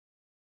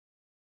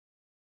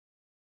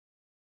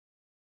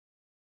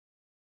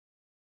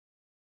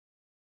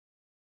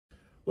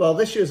Well,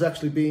 this year's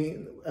actually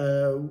been,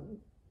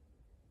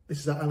 this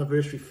is our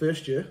anniversary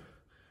first year.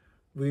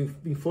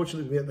 We've been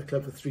fortunate to be at the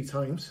club for 3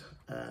 times.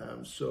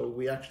 So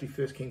we actually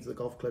first came to the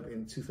golf club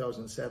in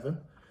 2007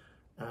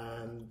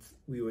 and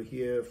we were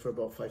here for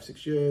about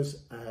 5-6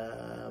 years.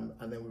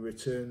 And then we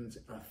returned,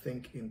 I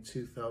think, in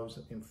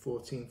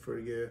 2014 for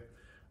a year.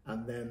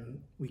 And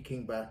then we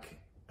came back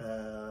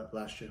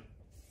last year.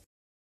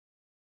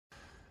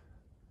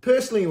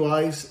 Personally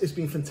wise, it's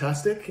been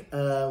fantastic.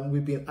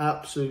 We've been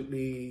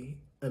absolutely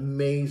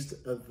amazed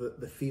at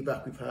the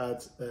feedback we've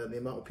had, the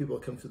amount of people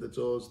that come through the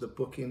doors, the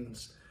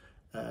bookings.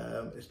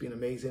 It's been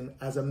amazing.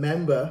 As a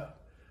member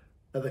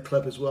of the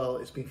club as well,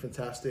 it's been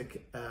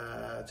fantastic.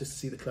 Just to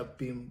see the club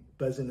being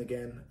buzzing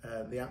again.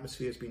 The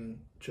atmosphere has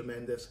been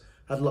tremendous.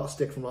 Had a lot of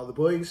stick from a lot of the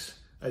boys,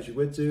 as you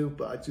would do,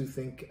 but I do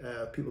think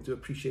people do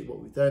appreciate what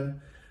we've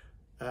done.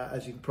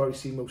 As you can probably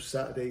see, most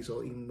Saturdays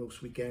or even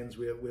most weekends,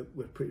 we're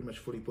pretty much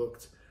fully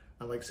booked.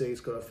 And like I say, it's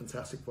got a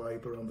fantastic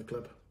vibe around the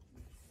club.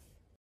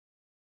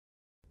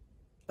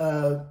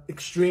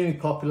 Extremely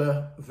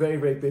popular, very,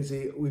 very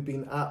busy. We've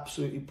been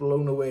absolutely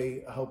blown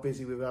away how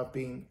busy we have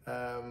been.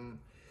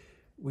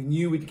 We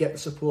knew we'd get the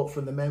support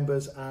from the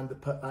members and the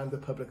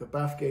public of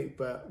Bathgate,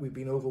 but we've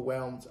been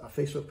overwhelmed. Our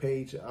Facebook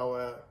page,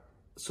 our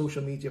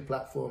social media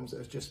platforms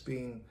has just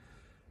been,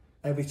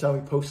 every time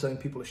we post something,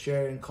 people are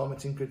sharing,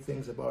 commenting good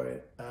things about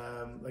it.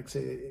 Like I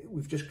say,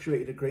 we've just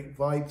created a great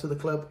vibe to the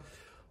club.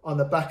 On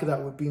the back of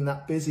that, we've been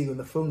that busy when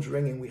the phone's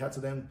ringing, we had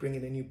to then bring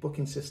in a new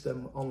booking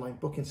system, online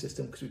booking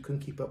system, because we couldn't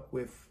keep up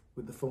with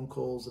the phone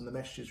calls and the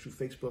messages through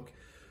Facebook.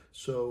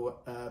 So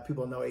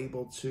people are now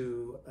able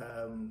to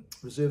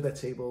reserve their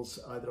tables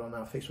either on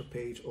our Facebook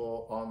page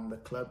or on the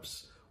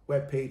club's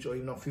webpage, or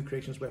even on Food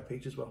Creation's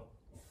webpage as well.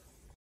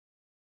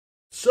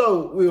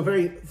 So we were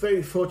very,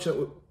 very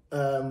fortunate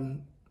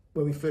when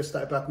we first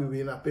started back, we were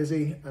being that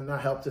busy, and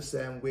that helped us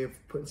then with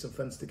putting some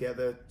funds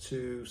together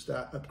to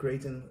start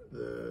upgrading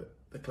the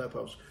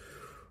clubhouse.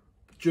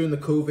 During the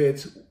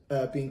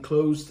COVID being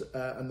closed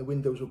and the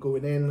windows were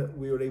going in,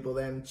 we were able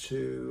then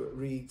to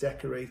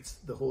redecorate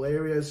the whole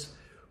areas.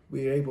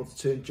 We were able to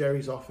turn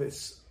Jerry's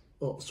office,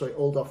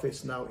 old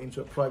office now,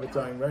 into a private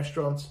dining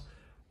restaurant.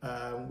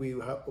 We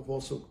have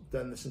also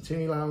done the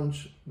Centennial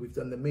Lounge. We've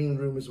done the main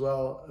room as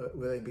well,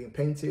 where they're being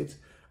painted.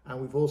 And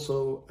we've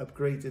also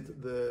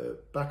upgraded the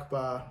back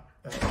bar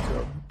to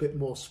a bit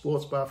more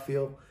sports bar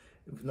feel.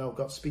 We've now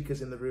got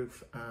speakers in the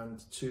roof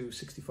and 2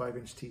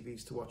 65-inch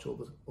TVs to watch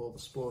all the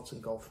sports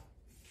and golf.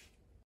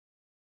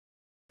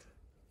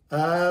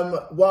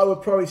 What I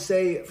would probably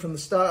say from the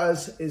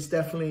starters is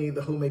definitely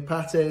the homemade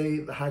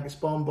pate, the haggis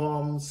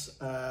bonbons,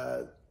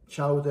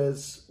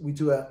 chowders. We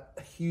do a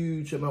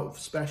huge amount of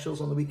specials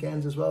on the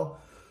weekends as well.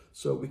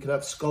 So we could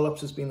have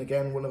scallops has been,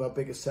 again, one of our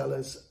biggest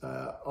sellers.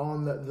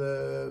 On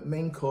the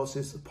main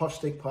courses, the posh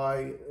steak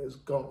pie has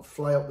gone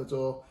fly out the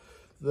door.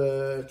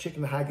 The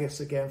chicken haggis,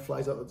 again,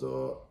 flies out the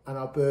door. And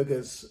our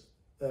burgers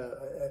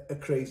are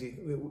crazy.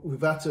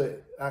 We've had to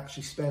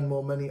actually spend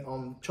more money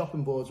on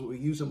chopping boards, what we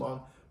use them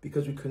on,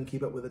 because we couldn't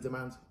keep up with the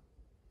demand.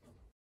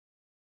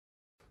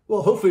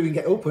 Well, hopefully we can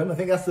get open. I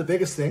think that's the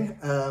biggest thing.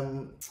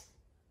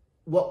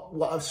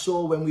 What I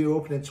saw when we were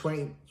open in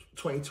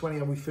 2020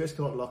 and we first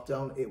came out of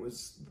lockdown,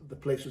 the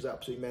place was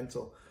absolutely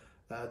mental.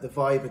 The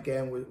vibe,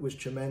 again, was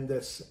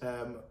tremendous.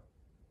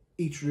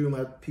 Each room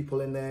had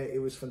people in there.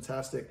 It was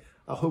fantastic.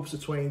 Our hopes for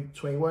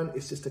 2021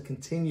 is just to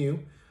continue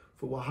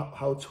for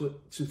how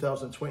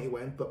 2020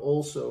 went, but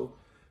also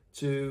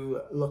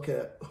to look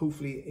at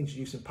hopefully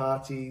introducing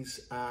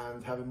parties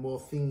and having more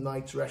themed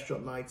nights,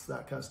 restaurant nights,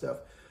 that kind of stuff,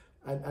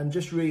 and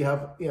just really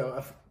have,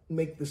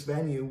 make this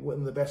venue one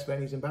of the best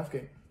venues in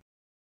Bathgate.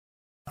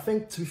 I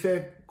think, to be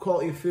fair,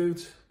 quality of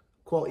food,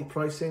 quality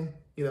pricing.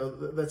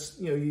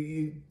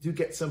 You do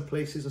get some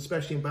places,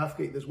 especially in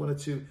Bathgate, there's 1 or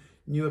 2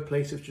 newer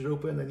places which are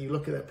open, and you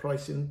look at their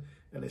pricing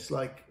and it's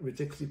like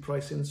ridiculously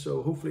pricing.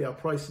 So hopefully our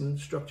pricing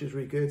structure is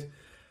really good.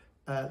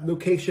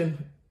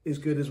 Location is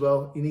good as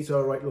well. You need to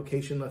have a right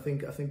location. I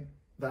think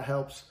that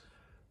helps.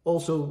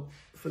 Also,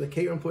 for the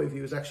catering point of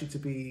view, is actually to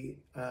be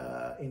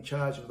in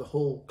charge of the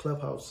whole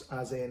clubhouse,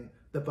 as in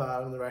the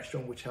bar and the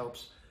restaurant, which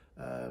helps.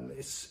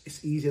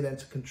 It's easier then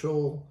to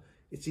control.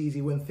 It's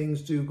easy when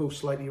things do go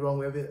slightly wrong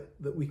with it,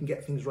 that we can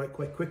get things right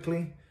quite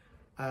quickly.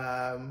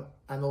 And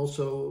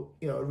also,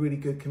 a really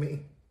good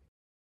committee.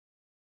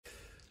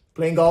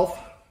 Playing golf.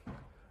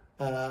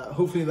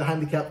 Hopefully the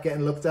handicap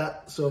getting looked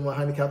at, so my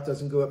handicap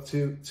doesn't go up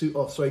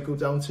go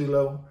down too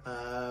low.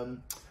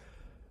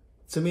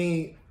 To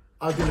me,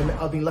 I've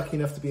been lucky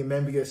enough to be a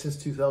member here since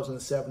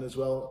 2007 as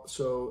well.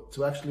 So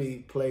to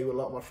actually play with a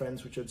lot of my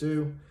friends, which I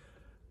do,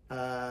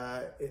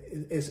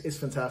 is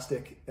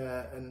fantastic.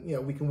 And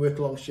we can work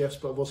long shifts,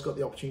 but I've also got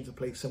the opportunity to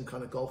play some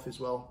kind of golf as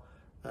well,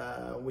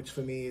 which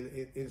for me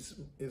is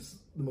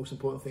the most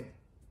important thing.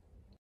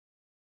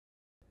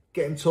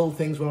 Getting told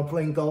things when I'm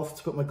playing golf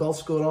to put my golf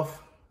score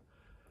off.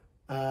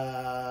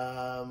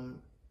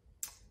 And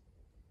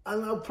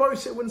I'll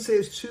probably wouldn't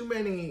say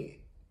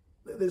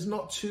there's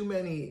not too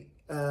many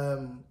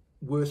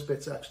worst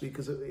bits, actually,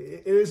 because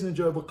it is an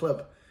enjoyable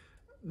club.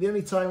 the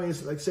only time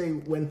is, like say,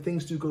 when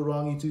things do go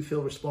wrong, you do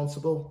feel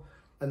responsible,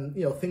 and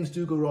you know things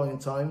do go wrong in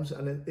times,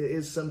 and it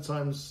is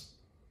sometimes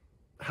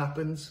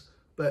happens,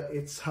 but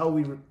it's how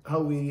we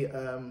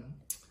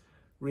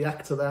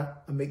react to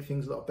that and make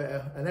things a lot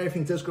better. And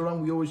everything does go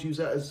wrong, we always use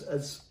that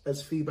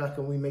as feedback,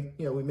 and we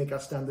make our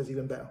standards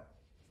even better.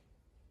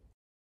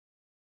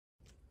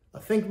 I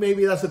think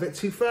maybe that's a bit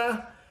too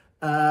far.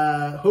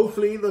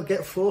 Hopefully they'll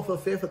get 4th or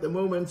 5th. At the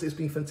moment, it's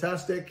been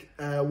fantastic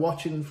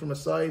watching from a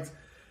side.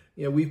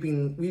 You know, we've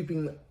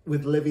been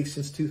with Livy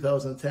since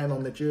 2010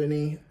 on the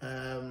journey,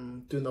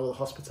 doing all the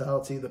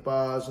hospitality, the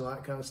bars, and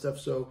that kind of stuff.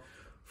 So,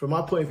 from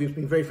our point of view, it's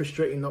been very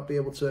frustrating not be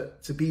able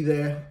to be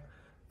there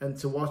and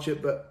to watch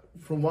it. But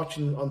from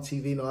watching on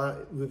TV now,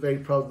 we're very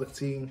proud of the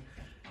team.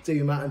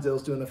 Davey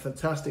Mattindale's doing a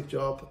fantastic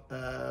job.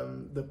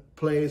 The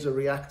players are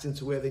reacting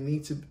to where they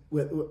need to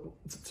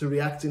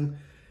reacting,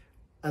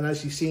 and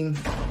as you've seen,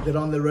 they're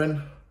on the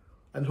run.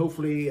 And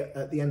hopefully,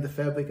 at the end of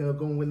February, they're going to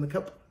go and win the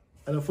cup.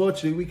 And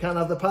unfortunately, we can't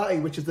have the party,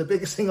 which is the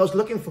biggest thing I was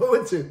looking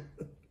forward to.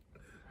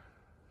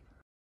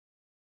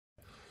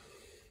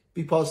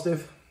 Be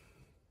positive.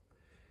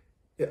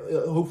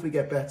 It'll hopefully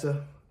get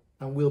better,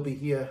 and we'll be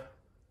here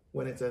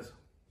when it does.